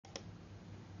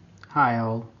Hi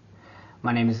all,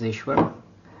 my name is Ishwar.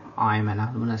 I am an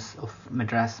alumnus of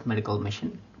Madras Medical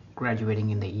Mission, graduating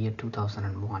in the year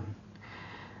 2001.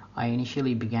 I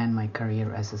initially began my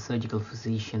career as a surgical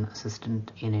physician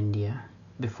assistant in India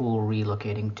before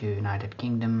relocating to United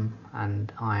Kingdom,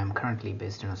 and I am currently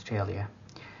based in Australia.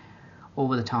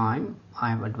 Over the time, I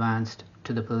have advanced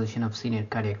to the position of senior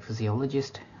cardiac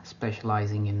physiologist,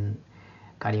 specializing in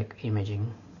cardiac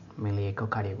imaging, mainly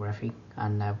echocardiography,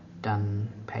 and I've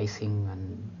done pacing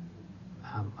and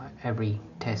every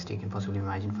test you can possibly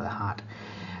imagine for the heart.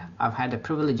 I've had the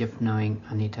privilege of knowing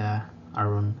Anita,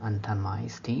 Arun, and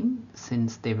Tanmai's team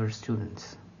since they were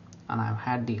students, and I've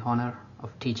had the honor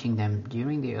of teaching them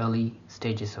during the early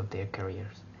stages of their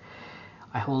careers.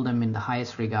 I hold them in the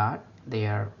highest regard. They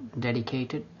are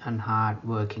dedicated and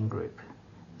hard-working group.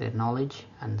 Their knowledge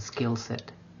and skill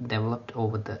set developed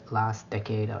over the last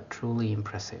decade are truly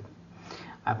impressive.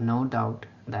 I have no doubt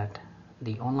that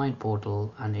the online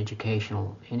portal and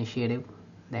educational initiative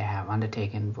they have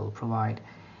undertaken will provide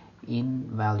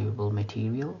invaluable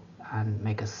material and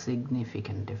make a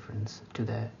significant difference to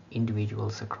the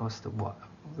individuals across the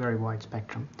very wide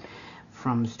spectrum,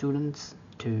 from students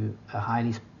to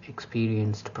highly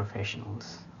experienced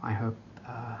professionals. I hope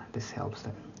this helps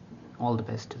them. All the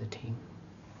best to the team.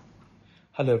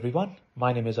 Hello everyone,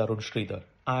 my name is Arun Sridhar.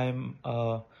 I'm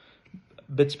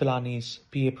BITS Pilani's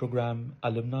PA program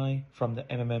alumni from the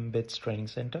BITS Training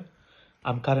Center.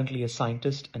 I'm currently a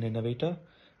scientist and innovator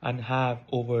and have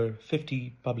over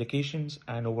 50 publications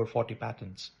and over 40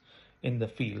 patents in the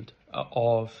field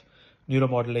of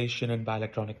neuromodulation and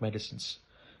bioelectronic medicines.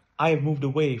 I have moved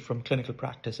away from clinical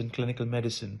practice in clinical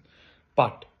medicine,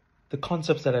 but the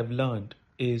concepts that I've learned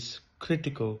is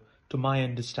critical to my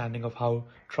understanding of how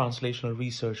translational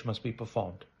research must be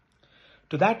performed.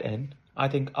 To that end, I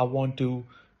think I want to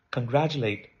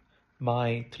congratulate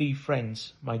my three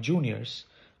friends, my juniors,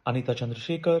 Anita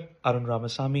Chandrasekhar, Arun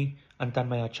Ramasamy, and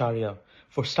Tanmay Acharya,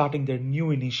 for starting their new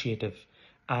initiative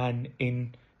and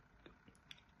in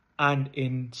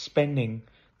spending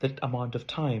that amount of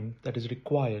time that is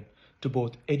required to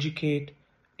both educate,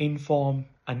 inform,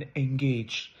 and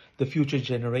engage the future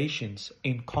generations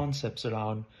in concepts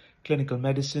around clinical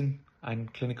medicine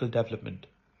and clinical development.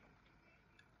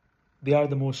 They are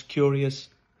the most curious,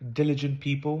 diligent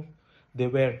people. They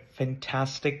were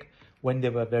fantastic when they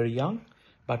were very young,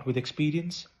 but with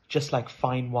experience, just like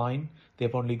fine wine,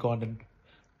 they've only gotten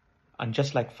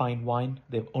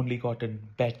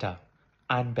better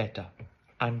and better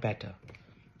and better.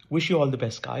 Wish you all the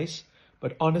best, guys.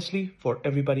 But honestly, for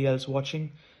everybody else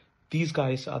watching, these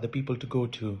guys are the people to go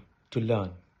to learn.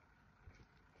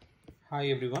 Hi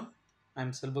everyone,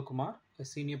 I'm Selva Kumar, a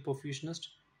senior perfusionist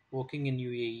working in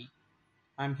UAE.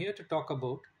 I'm here to talk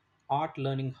about Art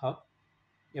Learning Hub,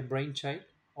 a brainchild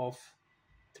of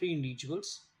three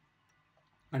individuals,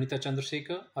 Anita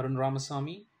Chandrasekhar, Arun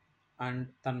Ramasamy, and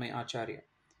Tanmay Acharya.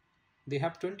 They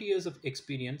have 20 years of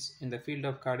experience in the field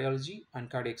of cardiology and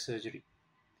cardiac surgery.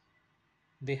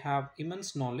 They have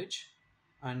immense knowledge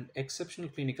and exceptional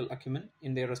clinical acumen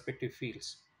in their respective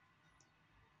fields.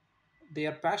 They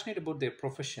are passionate about their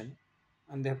profession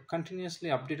and they have continuously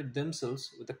updated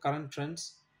themselves with the current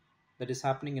trends that is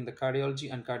happening in the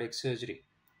cardiology and cardiac surgery.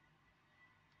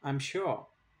 I'm sure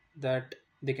that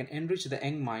they can enrich the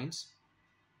young minds,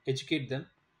 educate them,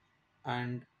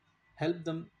 and help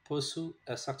them pursue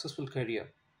a successful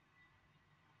career.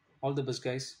 All the best,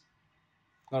 guys.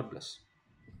 God bless.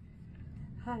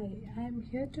 Hi, I'm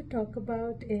here to talk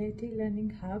about AAT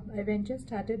Learning Hub, a venture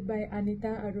started by Anita,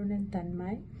 Arun, and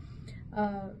Tanmay,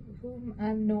 whom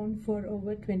I've known for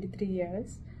over 23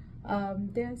 years.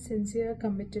 They are sincere,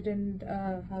 committed, and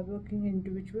hardworking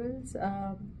individuals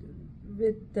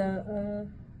with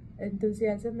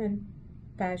enthusiasm and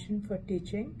passion for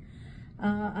teaching.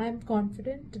 I'm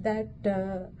confident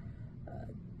that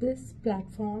this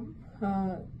platform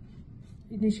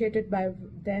initiated by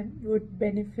them would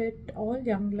benefit all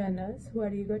young learners who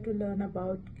are eager to learn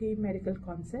about key medical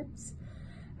concepts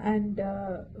and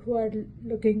who are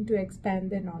looking to expand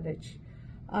their knowledge.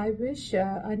 I wish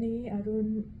Ani,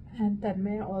 Arun, and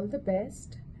Tanmay all the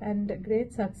best and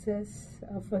great success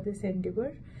for this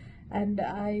endeavor. And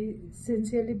I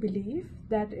sincerely believe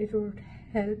that it would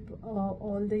help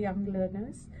all the young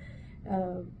learners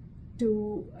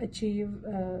to achieve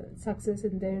success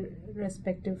in their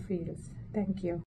respective fields. Thank you.